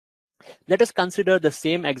Let us consider the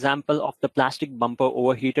same example of the plastic bumper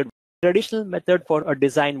overheated. Traditional method for a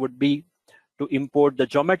design would be to import the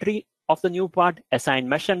geometry of the new part, assign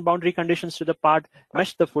mesh and boundary conditions to the part,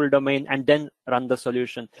 mesh the full domain, and then run the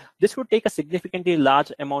solution. This would take a significantly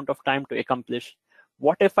large amount of time to accomplish.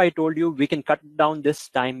 What if I told you we can cut down this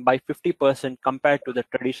time by 50% compared to the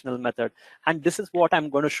traditional method? And this is what I'm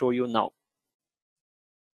going to show you now.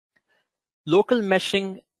 Local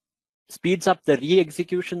meshing speeds up the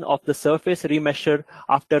re-execution of the surface remesher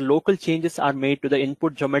after local changes are made to the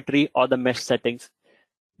input geometry or the mesh settings.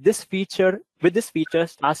 With this feature,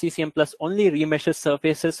 STAR-CCM Plus only remeshes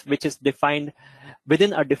surfaces which is defined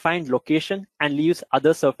within a defined location and leaves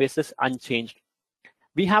other surfaces unchanged.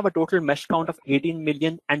 We have a total mesh count of 18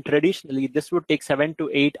 million, and traditionally this would take 7 to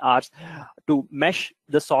 8 hours to mesh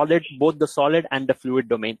the solid, both the solid and the fluid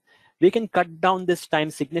domain. We can cut down this time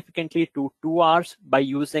significantly to 2 hours by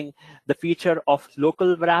using the feature of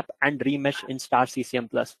local wrap and remesh in STAR-CCM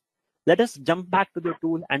Plus. Let us jump back to the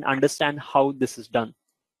tool and understand how this is done.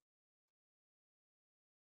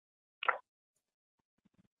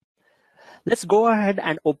 Let's go ahead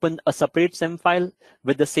and open a separate SIM file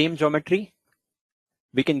with the same geometry.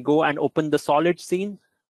 We can go and open the solid scene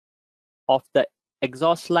of the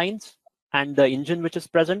exhaust lines and the engine which is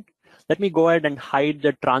present. Let me go ahead and hide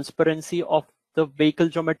the transparency of the vehicle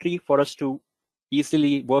geometry for us to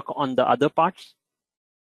easily work on the other parts.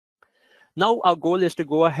 Now our goal is to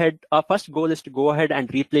go ahead, our first goal is to go ahead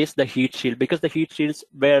and replace the heat shield, because the heat shields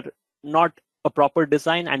were not a proper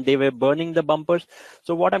design and they were burning the bumpers.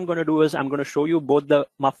 So what I'm going to do is I'm going to show you both the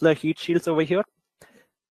muffler heat shields over here.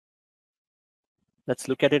 Let's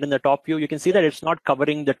look at it in the top view. You can see that it's not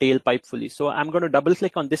covering the tailpipe fully. So I'm going to double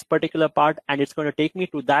click on this particular part and it's going to take me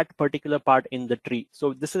to that particular part in the tree.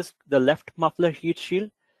 So this is the left muffler heat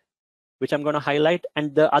shield, which I'm going to highlight.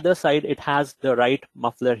 And the other side, it has the right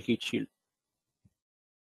muffler heat shield.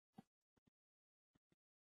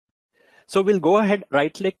 So we'll go ahead,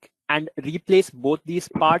 right click and replace both these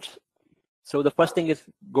parts. So the first thing is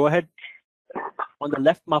go ahead on the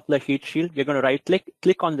left muffler heat shield. We're going to right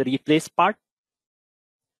click on the replace part.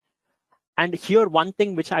 And here, one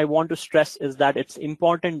thing which I want to stress is that it's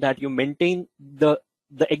important that you maintain the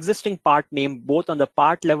existing part name both on the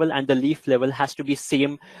part level and the leaf level has to be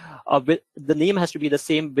same. The name has to be the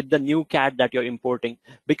same with the new CAD that you're importing,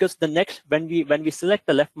 because the next when we select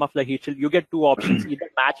the left muffler heat shield, you get two options: either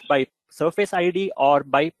match by surface ID or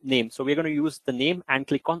by name. So we're going to use the name and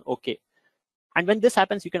click on OK. And when this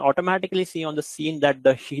happens, you can automatically see on the scene that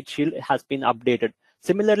the heat shield has been updated.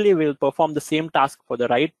 Similarly, we'll perform the same task for the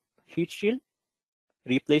right heat shield.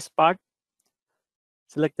 Replace part,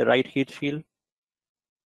 select the right heat shield,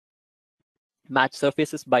 match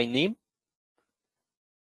surfaces by name,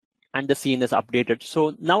 and the scene is updated.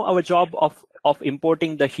 So now our job of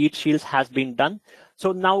importing the heat shields has been done.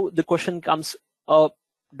 So now the question comes,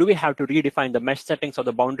 do we have to redefine the mesh settings or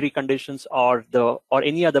the boundary conditions or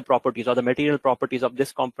any other properties or the material properties of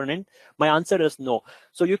this component? My answer is no.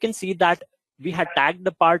 So you can see that we had tagged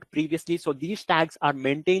the part previously. So these tags are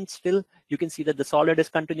maintained still. You can see that the solid is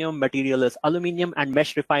continuum, material is aluminum, and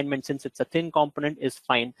mesh refinement, since it's a thin component, is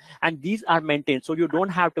fine. And these are maintained. So you don't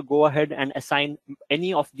have to go ahead and assign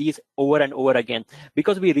any of these over and over again.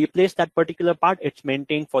 Because we replaced that particular part, it's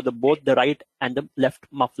maintained for both the right and the left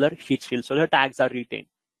muffler heat shield. So the tags are retained.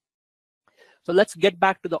 So let's get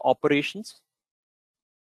back to the operations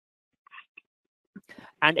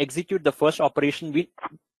and execute the first operation.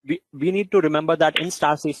 We need to remember that in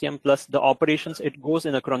STAR-CCM Plus, the operations, it goes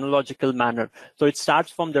in a chronological manner. So it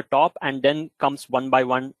starts from the top and then comes one by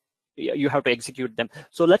one. You have to execute them.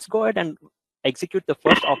 So let's go ahead and execute the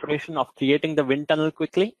first operation of creating the wind tunnel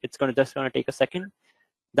quickly. It's just going to take a second.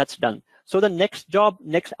 That's done. So the next job,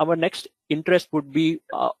 our next interest would be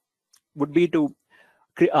to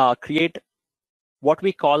create what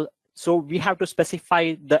we call. So we have to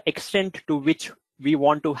specify the extent to which we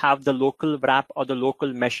want to have the local wrap or the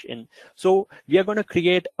local mesh in. So we are going to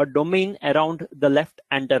create a domain around the left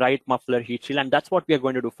and the right muffler heat shield, and that's what we are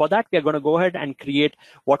going to do. For that, we are going to go ahead and create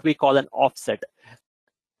what we call an offset.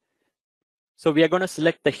 So we are going to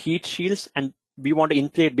select the heat shields, and we want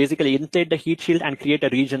to basically inflate the heat shield and create a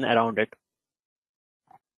region around it.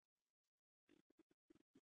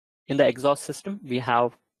 In the exhaust system, we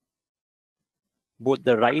have both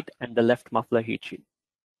the right and the left muffler heat shield.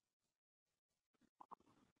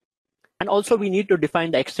 And also we need to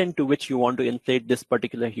define the extent to which you want to inflate this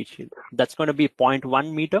particular heat shield. That's going to be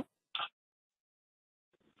 0.1 meter.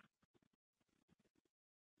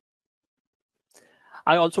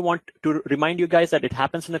 I also want to remind you guys that it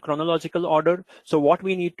happens in a chronological order. So what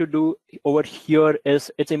we need to do over here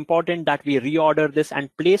is it's important that we reorder this and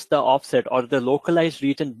place the offset or the localized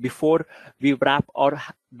region before we wrap or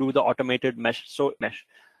do the automated mesh. So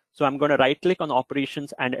I'm going to right click on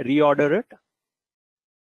operations and reorder it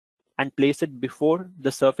and place it before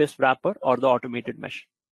the surface wrapper or the automated mesh.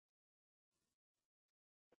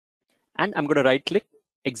 And I'm going to right click,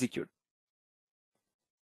 execute.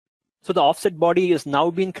 So the offset body is now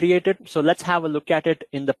being created. So let's have a look at it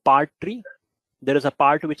in the part tree. There is a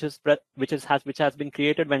part which has been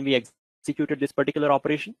created when we executed this particular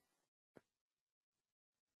operation.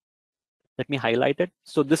 Let me highlight it.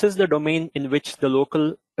 So this is the domain in which the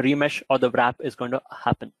local remesh or the wrap is going to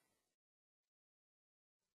happen.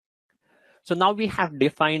 So now we have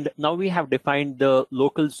defined the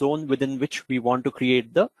local zone within which we want to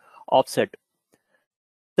create the offset.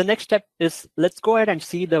 The next step is let's go ahead and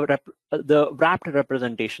see the wrapped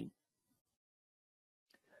representation.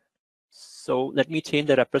 So let me change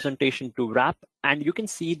the representation to wrap, and you can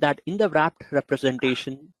see that in the wrapped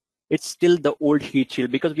representation, it's still the old heat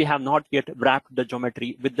shield because we have not yet wrapped the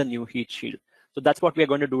geometry with the new heat shield. So that's what we are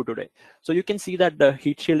going to do today. So you can see that the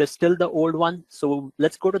heat shield is still the old one. So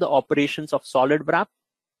let's go to the operations of solid wrap.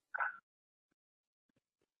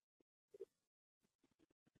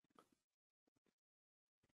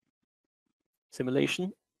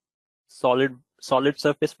 Simulation, solid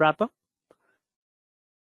surface wrapper.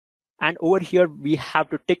 And over here, we have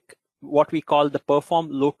to tick what we call the perform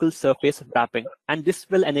local surface wrapping. And this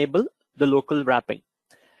will enable the local wrapping.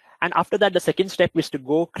 And after that, the second step is to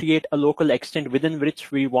go create a local extent within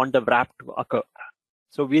which we want the wrap to occur.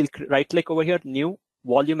 So we'll right click over here, new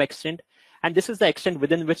volume extent. And this is the extent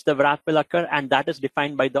within which the wrap will occur. And that is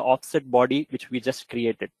defined by the offset body, which we just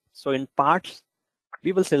created. So in parts,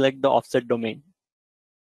 we will select the offset domain.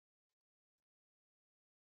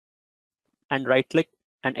 And right click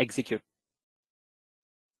and execute.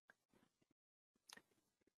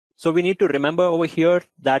 So we need to remember over here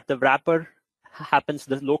that the wrapper happens,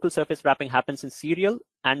 the local surface wrapping happens in serial,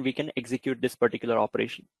 and we can execute this particular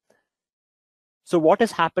operation. So what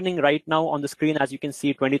is happening right now on the screen, as you can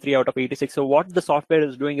see, 23 out of 86. So what the software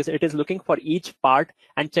is doing is it is looking for each part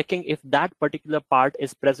and checking if that particular part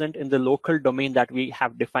is present in the local domain that we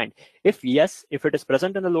have defined. If yes, if it is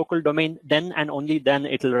present in the local domain, then and only then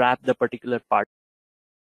it will wrap the particular part.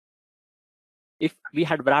 If we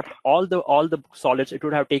had wrapped all the solids, it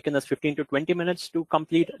would have taken us 15 to 20 minutes to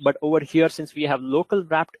complete. But over here, since we have local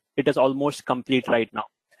wrapped, it is almost complete right now.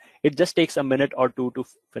 It just takes a minute or two to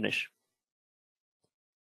finish.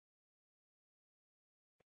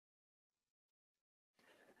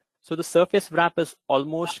 So the surface wrap is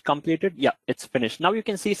almost completed. Yeah, it's finished. Now you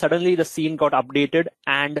can see suddenly the scene got updated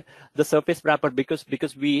and the surface wrapper, because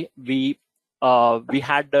we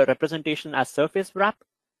had the representation as surface wrap,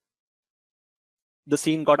 the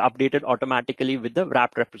scene got updated automatically with the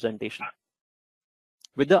wrapped representation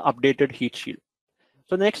with the updated heat shield.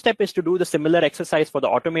 So the next step is to do the similar exercise for the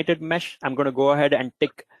automated mesh. I'm going to go ahead and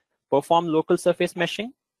tick perform local surface meshing,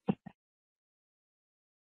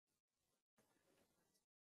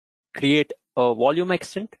 create a volume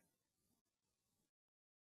extent,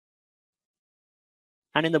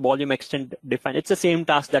 and in the volume extent define, it's the same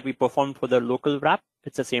task that we performed for the local wrap.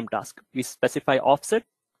 It's the same task. We specify offset,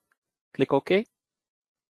 click OK,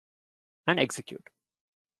 and execute.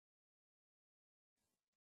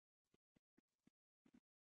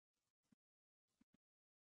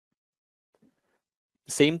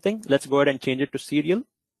 Same thing, let's go ahead and change it to serial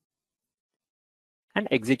and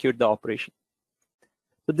execute the operation.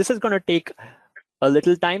 So this is going to take a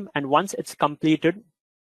little time, and once it's completed,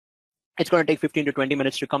 it's going to take 15 to 20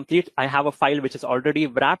 minutes to complete. I have a file which is already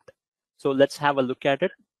wrapped. So let's have a look at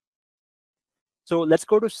it. So let's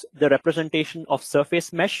go to the representation of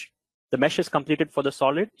surface mesh. The mesh is completed for the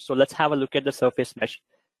solid. So let's have a look at the surface mesh.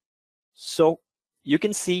 So you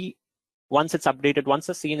can see once it's updated, once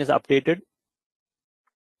the scene is updated,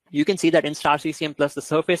 you can see that in STAR-CCM plus the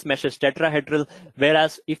surface mesh is tetrahedral,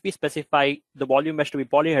 whereas if we specify the volume mesh to be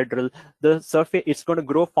polyhedral, the surface, it's going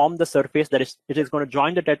to form the surface that it is going to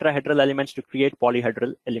join the tetrahedral elements to create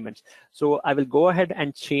polyhedral elements. So I will go ahead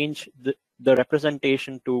and change the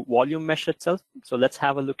representation to volume mesh itself. So let's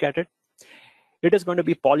have a look at it. It is going to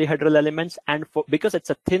be polyhedral elements, and because it's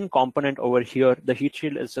a thin component over here, the heat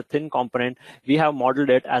shield is a thin component, we have modeled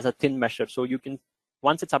it as a thin mesher. So you can,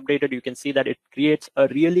 once it's updated, you can see that it creates a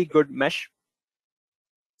really good mesh.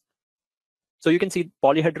 So you can see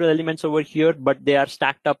polyhedral elements over here, but they are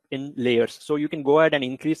stacked up in layers. So you can go ahead and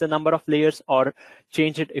increase the number of layers or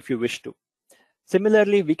change it if you wish to.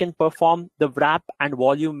 Similarly, we can perform the wrap and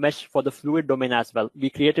volume mesh for the fluid domain as well. We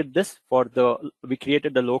created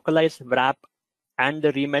the localized wrap and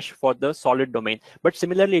the remesh for the solid domain. But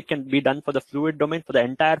similarly, it can be done for the fluid domain, for the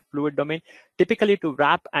entire fluid domain. Typically, to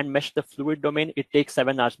wrap and mesh the fluid domain, it takes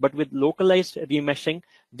 7 hours. But with localized remeshing,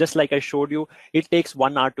 just like I showed you, it takes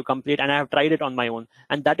 1 hour to complete, and I have tried it on my own.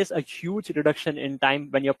 And that is a huge reduction in time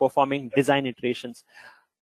when you're performing design iterations.